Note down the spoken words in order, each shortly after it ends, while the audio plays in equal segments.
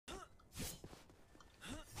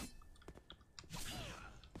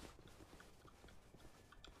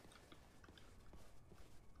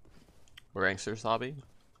Ranksters lobby?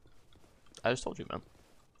 I just told you, man.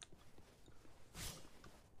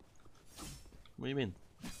 What do you mean?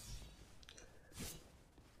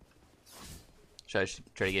 Should I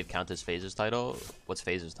try to give Countess Phase's title? What's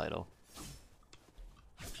Phase's title?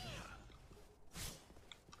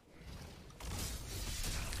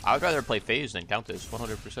 I would rather play Phase than Countess,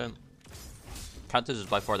 100%. Countess is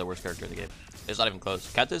by far the worst character in the game. It's not even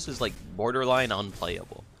close. Countess is like borderline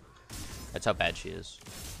unplayable. That's how bad she is.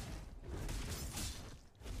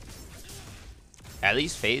 At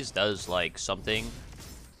least Phase does like something,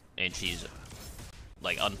 and she's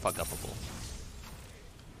like unfuck-upable.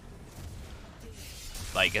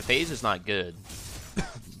 Like if Phase is not good,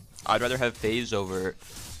 I'd rather have Phase over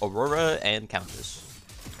Aurora and Countess,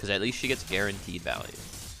 because at least she gets guaranteed value.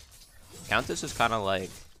 Countess is kind of like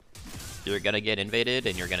you're gonna get invaded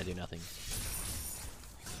and you're gonna do nothing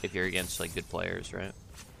if you're against like good players, right?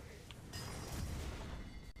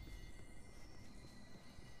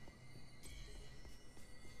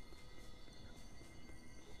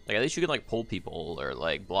 Like at least you can like pull people or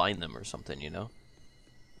like blind them or something, you know?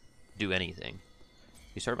 Do anything.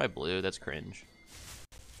 You start by blue, that's cringe.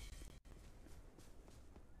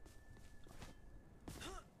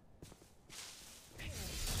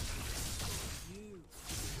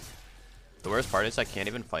 The worst part is I can't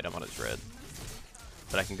even fight him on his red.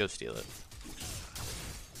 But I can go steal it.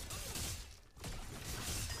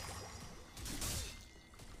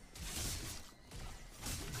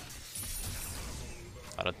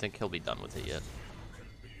 I don't think he'll be done with it yet.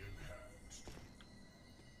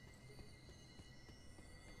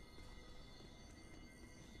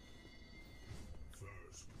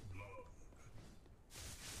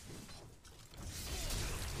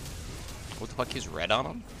 What the fuck, he's red on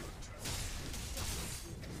him?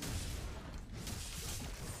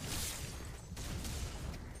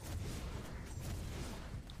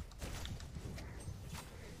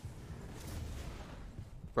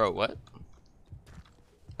 Bro, what?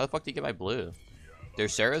 How the fuck did you get my blue?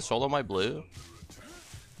 There's Sarah solo my blue?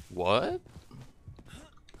 What?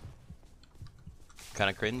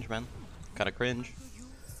 Kinda cringe, man. Kinda cringe.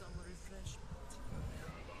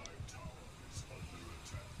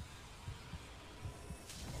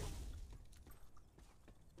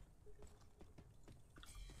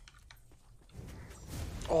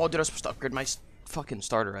 Oh, dude, I was supposed to upgrade my fucking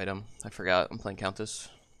starter item. I forgot. I'm playing Countess.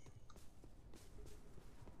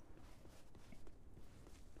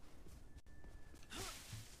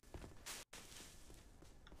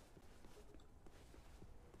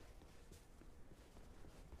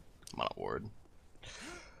 I'm on a ward.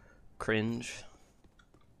 Cringe.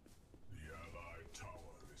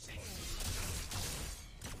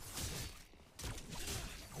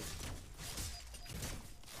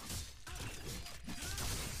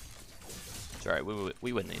 It's alright,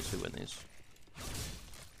 we win these, we win these.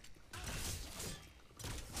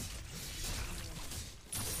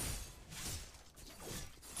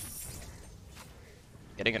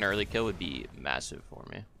 Getting an early kill would be massive for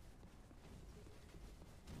me.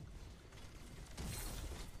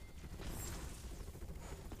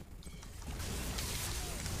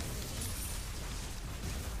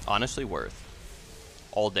 Honestly, worth.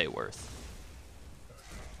 All day worth.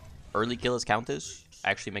 Early kill as Countess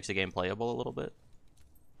actually makes the game playable a little bit.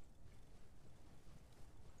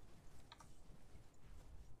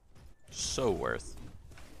 So worth.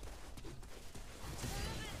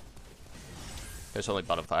 There's only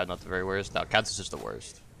bottom 5, not the very worst. No, Countess is the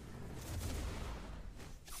worst.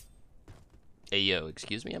 Hey, yo,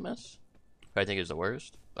 excuse me, MS? Who I think is the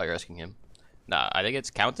worst? Oh, you're asking him. Nah, I think it's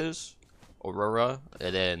Countess, Aurora,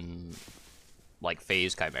 and then, like,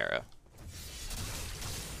 Phase Chimera.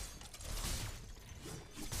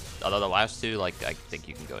 Although the last two, like, I think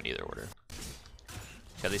you can go in either order.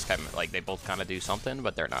 At least, like, they both kind of do something,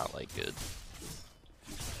 but they're not, like, good.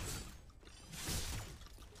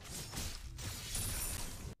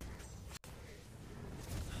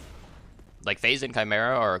 Like, Phase and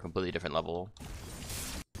Chimera are a completely different level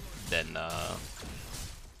than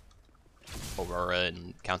Aurora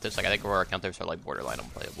and Countess. Like, I think Aurora and Countess are, like, borderline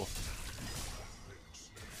unplayable.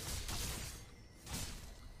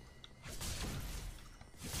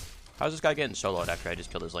 How's this guy getting soloed after I just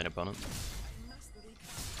killed his lane opponent?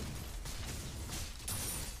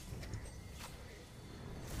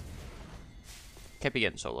 Can't be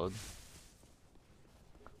getting soloed.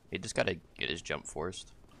 He just gotta get his jump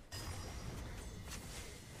forced.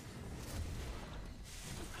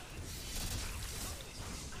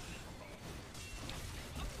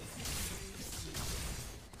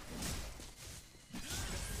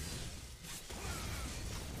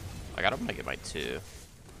 I gotta make it my 2.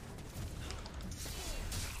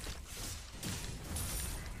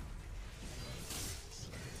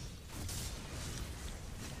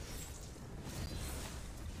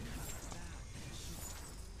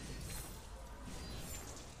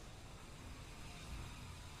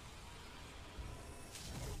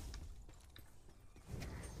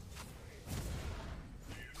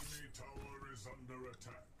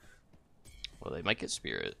 Well, they might get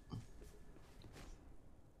Spirit.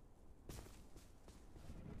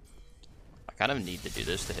 I kind of need to do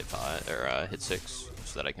this to hit 5 or hit 6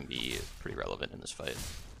 so that I can be pretty relevant in this fight.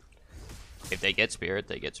 If they get Spirit,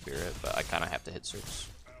 they get Spirit, but I kind of have to hit 6.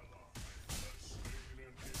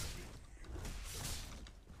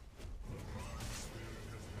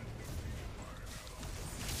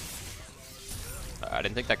 I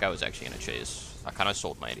didn't think that guy was actually gonna chase. I kind of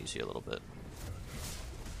sold my ADC a little bit.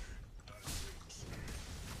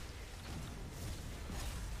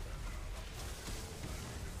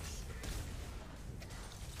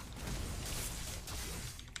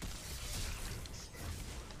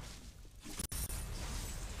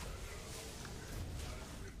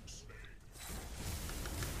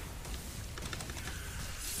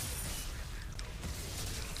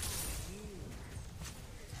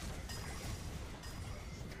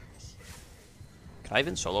 Can I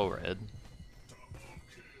even solo red?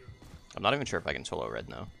 I'm not even sure if I can solo red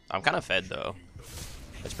now. I'm kind of fed though.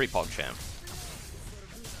 That's pretty pog champ.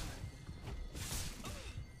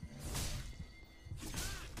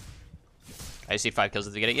 I see 5 kills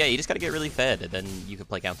at the beginning. Yeah, you just gotta get really fed and then you can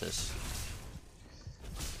play Countess.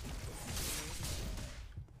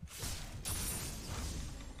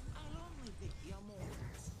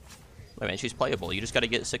 Wait, man, she's playable. You just gotta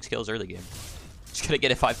get 6 kills early game. Just gotta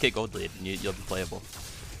get a 5k gold lead and you'll be playable.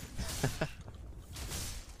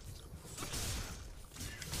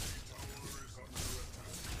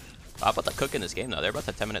 How about the cook in this game though? They're about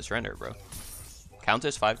to 10-minute surrender, bro.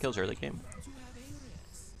 Countess 5 kills early game.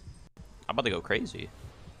 I'm about to go crazy.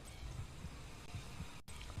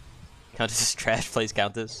 Countess is trash, plays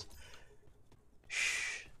Countess.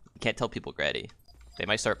 Shh. You can't tell people Grady. They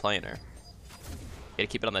might start playing her. You gotta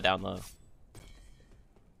keep it on the down low.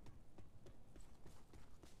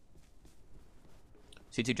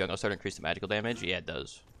 C2 jungle start increase the magical damage? Yeah, it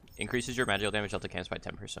does. Increases your magical damage up to cancel by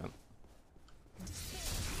 10%.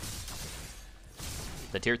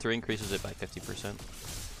 The tier 3 increases it by 50%.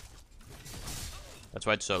 That's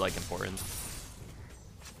why it's so like important.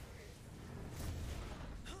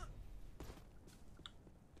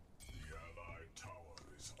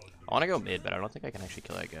 I want to go mid, but I don't think I can actually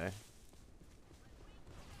kill that guy.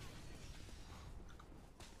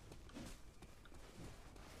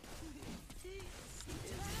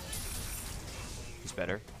 He's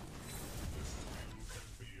better.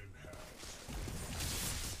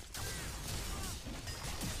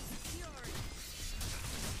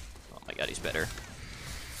 Oh my god, he's better.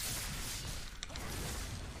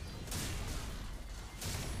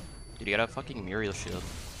 Dude, you got a fucking Muriel shield.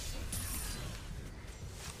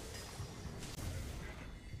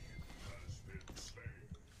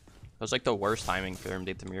 That was like the worst timing for him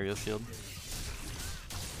to get the Muriel shield.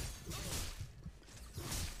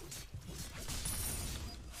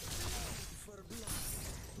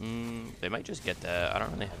 They might just get that. I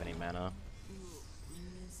don't really have any mana.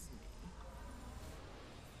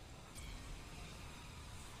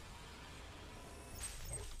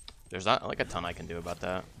 There's not like a ton I can do about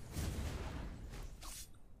that.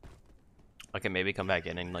 I can maybe come back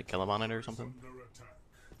in and like kill him on it or something.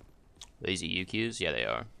 Are these EU queues? Yeah, they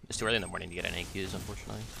are. It's too early in the morning to get any queues,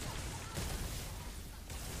 unfortunately.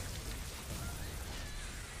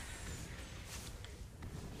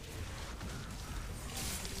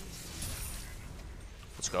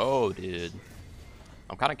 Let's go, dude.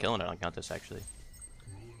 I'm kind of killing it on Countess, actually.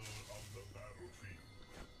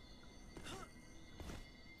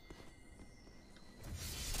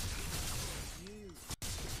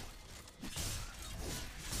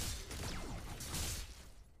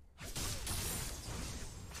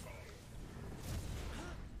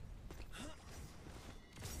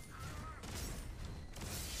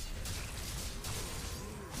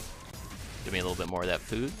 Give me a little bit more of that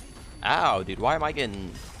food. Ow, dude, why am I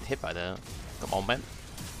getting hit by that? Come on, man.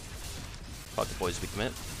 Fuck the boys, we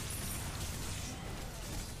commit.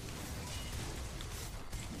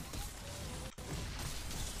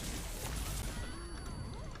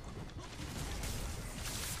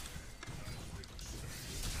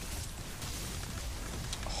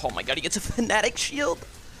 Oh my god, he gets a Fnatic shield!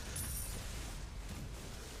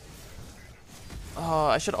 Oh,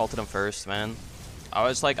 I should ulted him first, man. I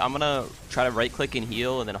was like, I'm gonna try to right click and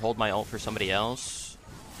heal and then hold my ult for somebody else.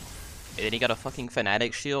 And then he got a fucking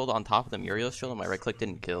Fnatic shield on top of the Muriel shield and my right click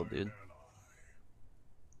didn't kill, dude.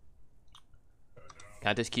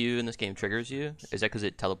 Countess Q in this game triggers you? Is that because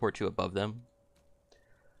it teleports you above them?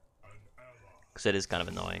 Because it is kind of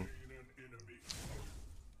annoying.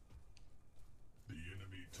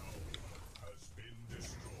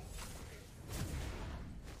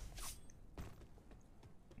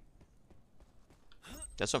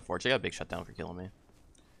 That's unfortunate. I got a big shutdown for killing me.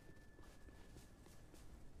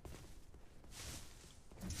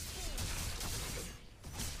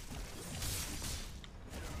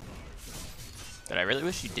 But I really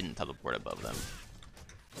wish you didn't teleport above them.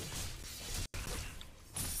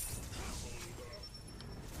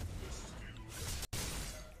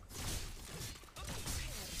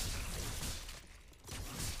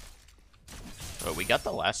 Oh, we got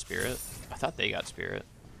the last spirit? I thought they got spirit.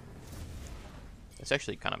 That's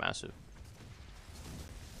actually kind of massive.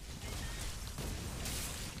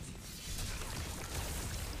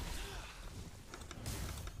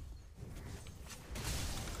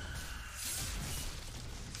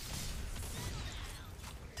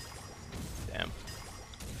 Damn.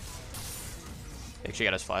 Actually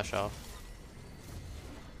got his flash off.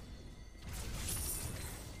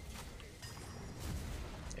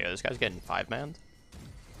 Yeah, this guy's getting 5-manned.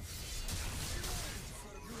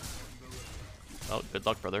 Oh, good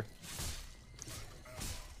luck, brother.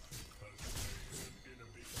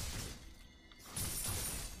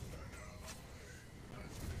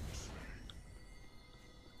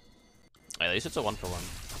 At least it's a 1-for-1.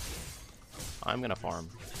 I'm gonna farm.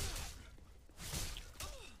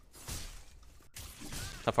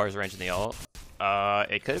 How far is the range in the ult?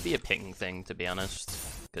 It could be a ping thing, to be honest,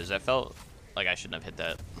 because that felt like I shouldn't have hit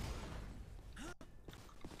that.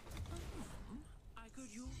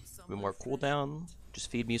 A bit more cooldown. Just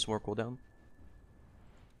feed me some more cooldown.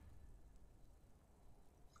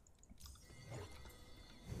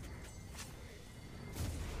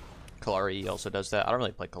 Kalari also does that. I don't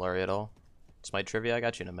really play Kalari at all. It's my trivia. I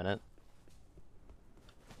got you in a minute.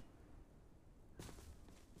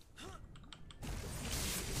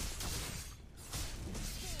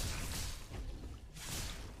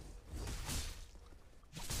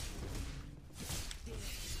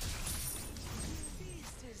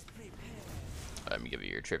 Let me give you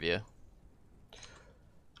your trivia.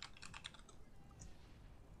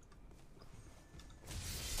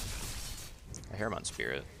 I hear him on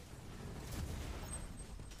spirit.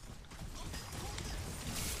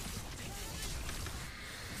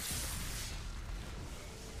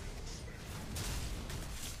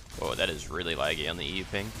 Whoa, that is really laggy on the EU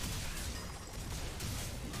ping.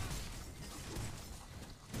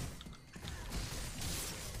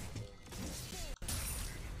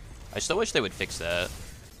 I still wish they would fix that.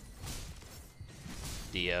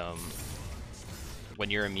 The, when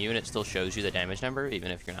you're immune, it still shows you the damage number, even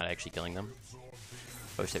if you're not actually killing them.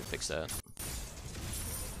 I wish they would fix that.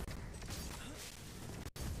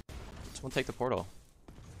 Someone take the portal.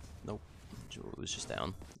 Nope. It was just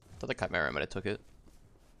down. I thought the Chimera might have took it.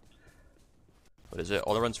 What is it?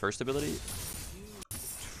 Alderun's first ability?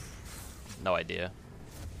 No idea.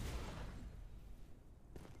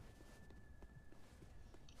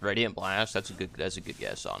 Radiant Blast, that's a good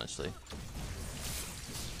guess, honestly.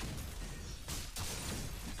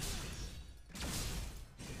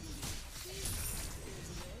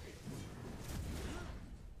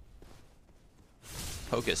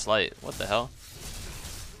 Focus Light, what the hell?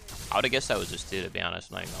 I would have guessed that was just 2, to be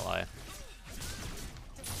honest, I'm not even gonna lie.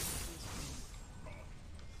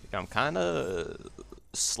 I'm kinda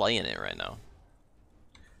slaying it right now.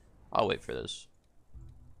 I'll wait for this.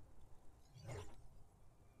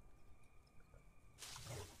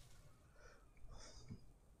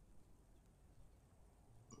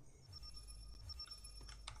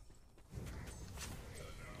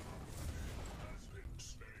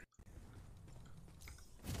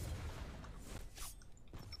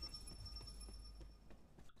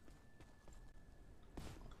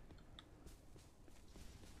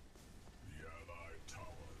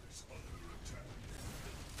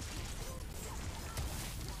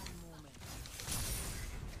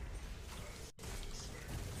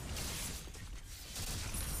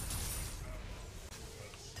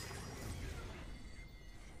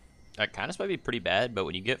 Countess might be pretty bad, but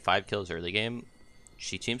when you get 5 kills early game,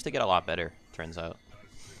 she seems to get a lot better, turns out.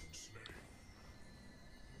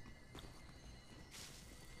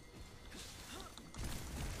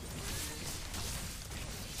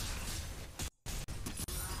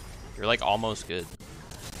 You're like almost good.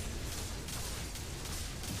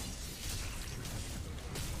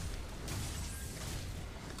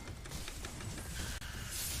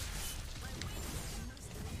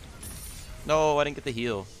 No, I didn't get the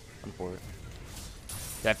heal. For it.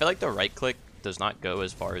 Yeah, I feel like the right click does not go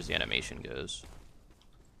as far as the animation goes.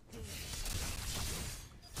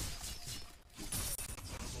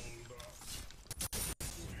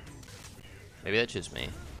 Maybe that's just me.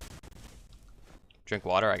 Drink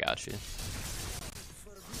water, I got you.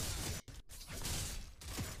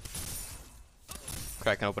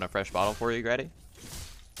 Okay, I can open a fresh bottle for you, Grady.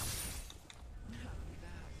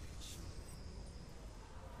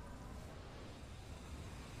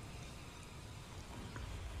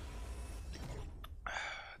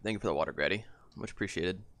 Thank you for the water, Grady. Much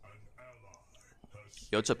appreciated.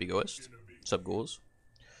 Yo, what's up, Egoist? What's up, ghouls?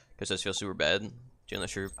 Guess this feels super bad.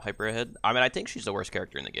 Unless you're hyper ahead. I mean, I think she's the worst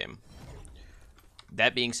character in the game.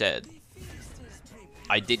 That being said,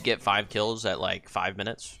 I did get 5 kills at like 5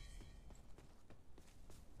 minutes.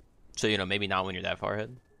 So, you know, maybe not when you're that far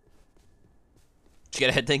ahead. Did you get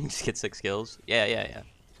a head thing? Just get 6 kills? Yeah.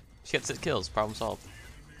 She got 6 kills. Problem solved.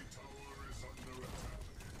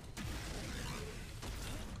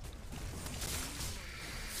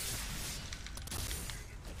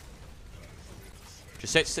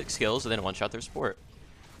 Just set 6 kills and then one-shot their support.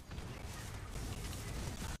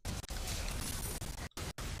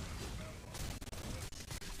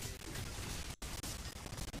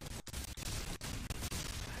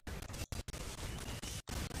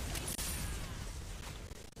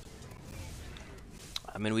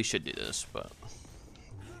 I mean, we should do this, but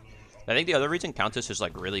I think the other reason Countess is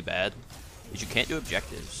like really bad is you can't do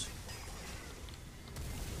objectives.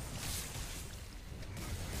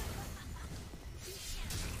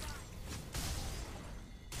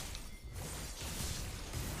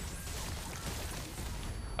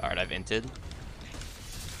 Alright, I've inted.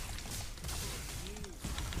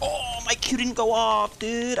 Oh, my Q didn't go off,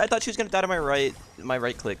 dude. I thought she was gonna die to my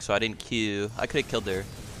right click, so I didn't Q. I could have killed her.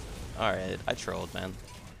 Alright, I trolled, man.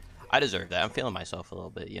 I deserve that. I'm feeling myself a little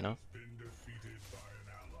bit, you know?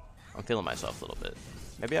 I'm feeling myself a little bit.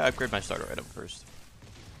 Maybe I upgrade my starter item first.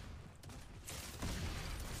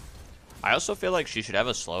 I also feel like she should have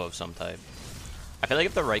a slow of some type. I feel like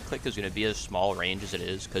if the right click is going to be as small range as it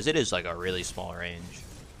is, because it is like a really small range,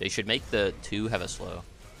 they should make the 2 have a slow.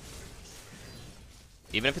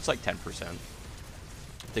 Even if it's like 10%.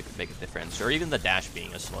 They could make a difference. Or even the dash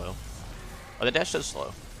being a slow. Oh, the dash does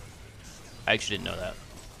slow. I actually didn't know that.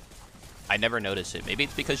 I never noticed it. Maybe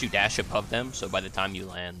it's because you dash above them, so by the time you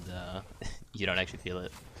land, you don't actually feel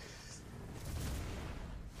it.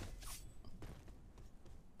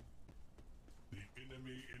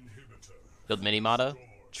 Build mini mata?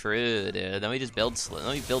 True, dude. Then we just build slow.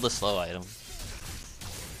 Let me build a slow item.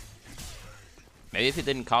 Maybe if it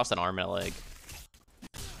didn't cost an arm and a leg.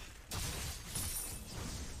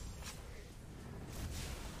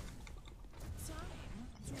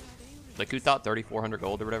 Like, who thought 3,400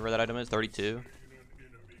 gold or whatever that item is? 32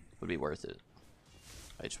 would be worth it.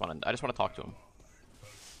 I just want to talk to him.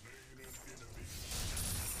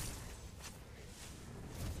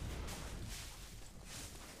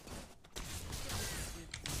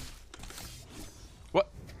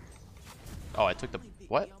 What? Oh, I took the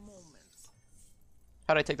what?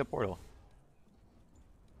 How did I take the portal?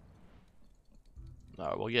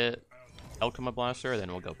 No, we'll get Alchema Blaster,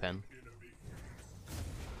 then we'll go Pen.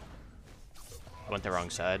 I went the wrong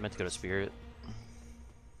side. Meant to go to Spirit.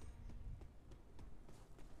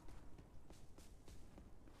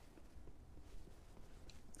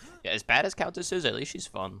 Yeah, as bad as Countess is, at least she's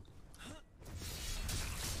fun.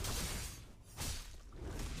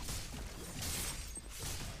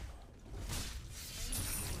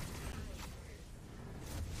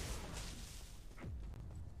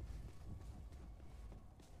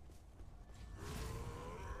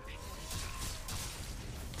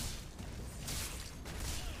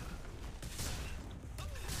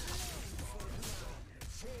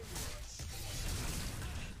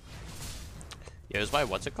 Yeah, is my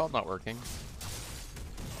what's it called not working?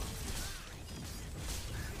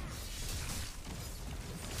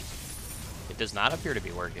 It does not appear to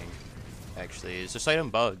be working. Actually, is this item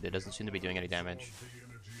bugged? It doesn't seem to be doing any damage.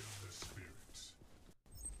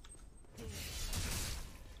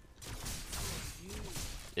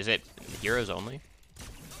 Is it heroes only?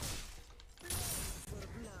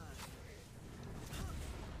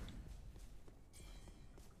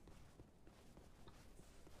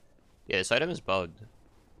 Yeah, this item is bugged.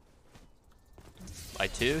 I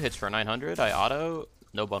 2 hits for 900. I auto,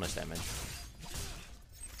 no bonus damage.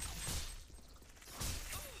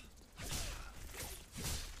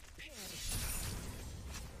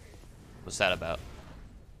 What's that about?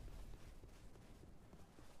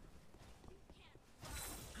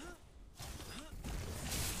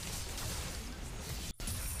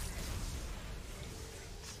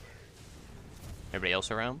 Everybody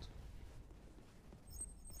else around?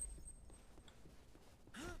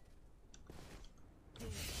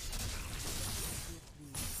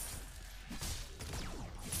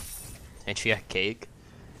 And she got cake.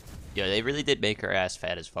 Yeah, they really did make her ass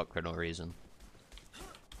fat as fuck for no reason.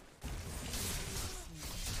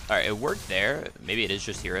 Alright, it worked there. Maybe it is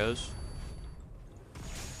just heroes.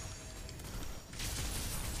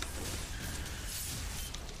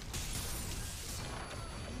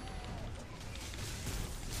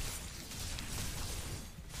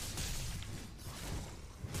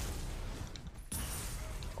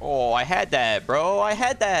 Oh, I had that, bro. I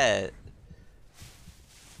had that.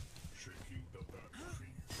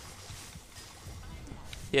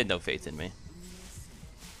 He had no faith in me.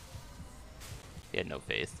 He had no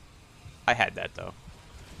faith. I had that, though.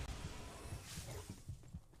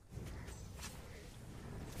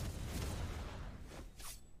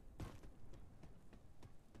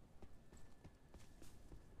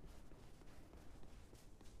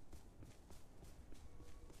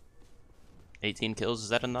 $18 kills, is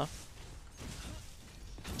that enough?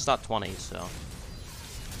 It's not 20, so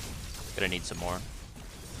gonna need some more.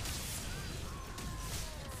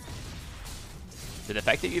 The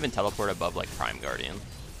fact that you even teleport above like Prime Guardian,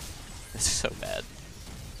 this is so bad.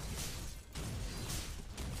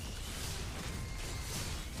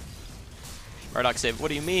 Murdoch said, "What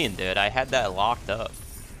do you mean, dude? I had that locked up.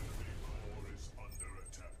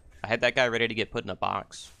 I had that guy ready to get put in a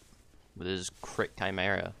box with his crit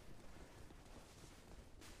chimera."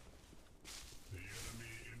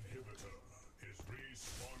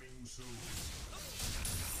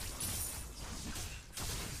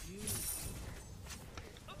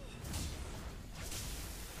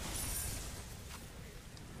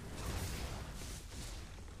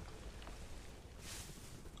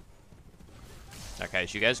 Okay,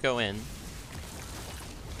 so you guys go in.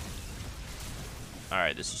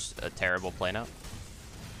 Alright, this is a terrible play now.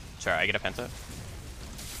 Sorry, I get a penta.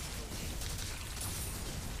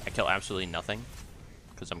 I kill absolutely nothing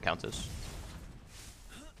because I'm Countess.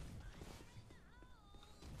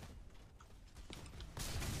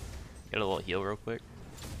 Get a little heal real quick.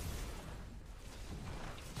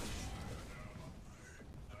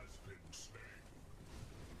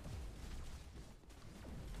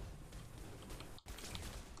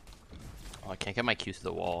 Oh, I can't get my Q through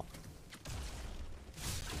the wall.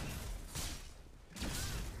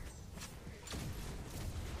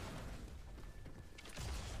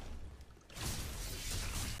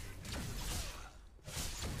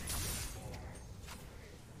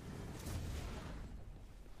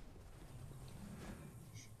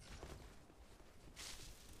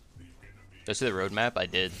 Did I see the roadmap? I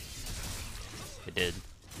did. I did.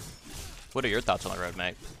 What are your thoughts on the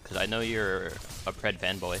roadmap? Because I know you're a Pred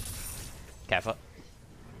fanboy. Kappa.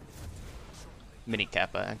 Mini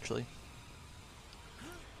Kappa, actually.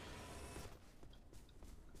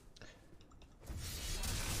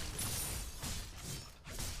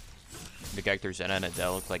 The characters Zena and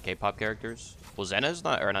Adele look like K-pop characters. Well, Zena's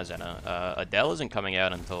not, or not Zena. Adele isn't coming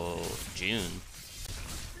out until June.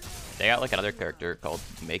 They got like another character called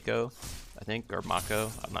Mako, I think, or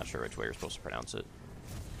Mako. I'm not sure which way you're supposed to pronounce it.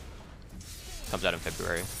 Comes out in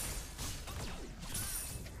February.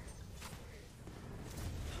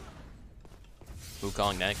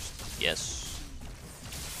 Wukong next? Yes.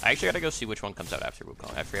 I actually gotta go see which one comes out after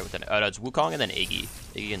Wukong. I forget what the... Oh, no, it's Wukong and then Iggy.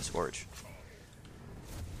 Iggy and Scorch.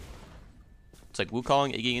 It's like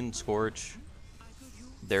Wukong, Iggy, and Scorch.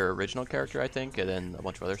 Their original character, I think, and then a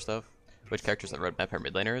bunch of other stuff. Which characters on the roadmap are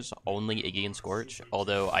mid laners? Only Iggy and Scorch.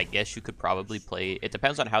 Although, I guess you could probably play... It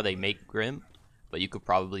depends on how they make Grim, but you could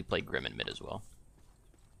probably play Grim in mid as well.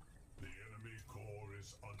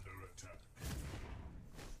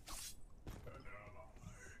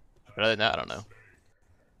 But other than that, I don't know.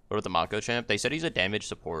 What about the Mako champ? They said he's a damage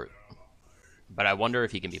support. But I wonder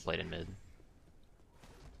if he can be played in mid.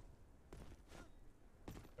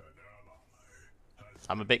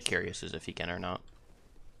 I'm a bit curious as if he can or not.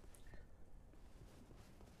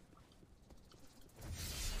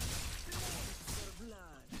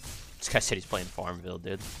 This guy said he's playing Farmville,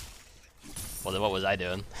 dude. Well, then what was I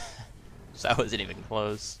doing? So I wasn't even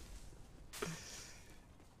close.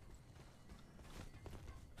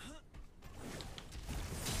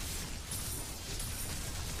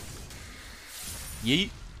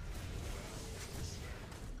 Yeet.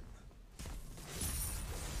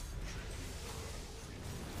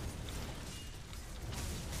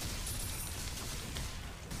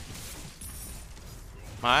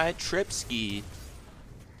 My trip ski.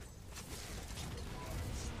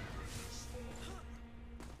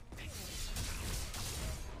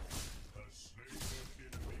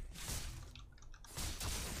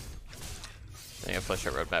 I think a flesh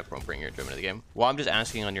out roadmap won't bring your enjoyment to the game. Well, I'm just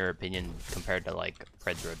asking on your opinion compared to like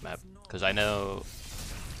Pred's roadmap, because I know,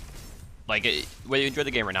 like, whether you enjoy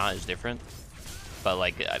the game or not is different. But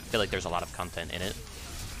like, I feel like there's a lot of content in it,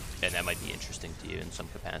 and that might be interesting to you in some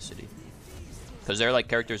capacity. Because they're like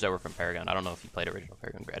characters that were from Paragon. I don't know if you played original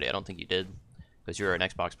Paragon, Grady. I don't think you did, because you were an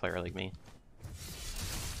Xbox player like me.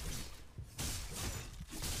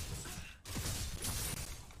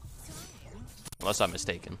 Unless I'm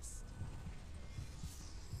mistaken.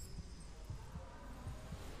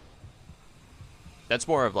 That's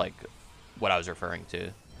more of like what I was referring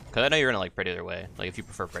to. Because I know you're gonna like Pred either way. Like if you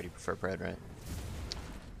prefer Pred, you prefer Pred, right?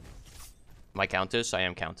 My Countess? I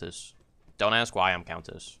am Countess. Don't ask why I'm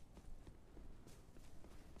Countess.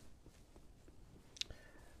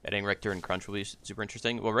 Adding Richter and Crunch will be super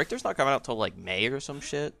interesting. Well, Richter's not coming out till like May or some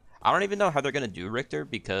shit. I don't even know how they're gonna do Richter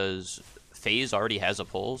because FaZe already has a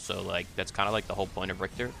pull, so like that's kind of like the whole point of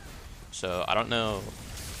Richter. So I don't know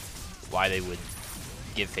why they would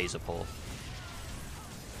give FaZe a pull.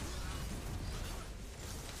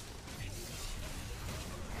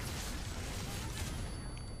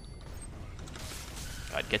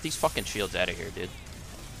 God, get these fucking shields out of here, dude.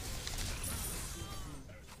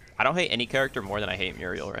 I don't hate any character more than I hate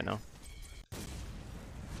Muriel right now.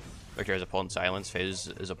 Richter has a pull in silence, FaZe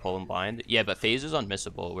is a pull in blind. Yeah, but FaZe is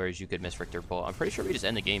unmissable, whereas you could miss Richter pull. I'm pretty sure we just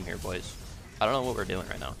end the game here, boys. I don't know what we're doing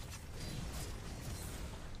right now.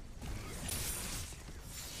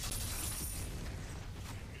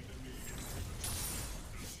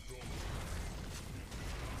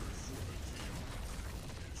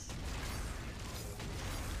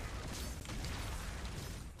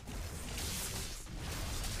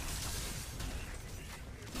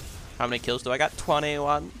 How many kills do I got?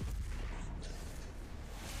 21.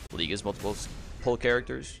 League is multiple pull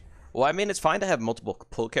characters. Well, I mean, it's fine to have multiple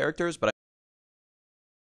pull characters, but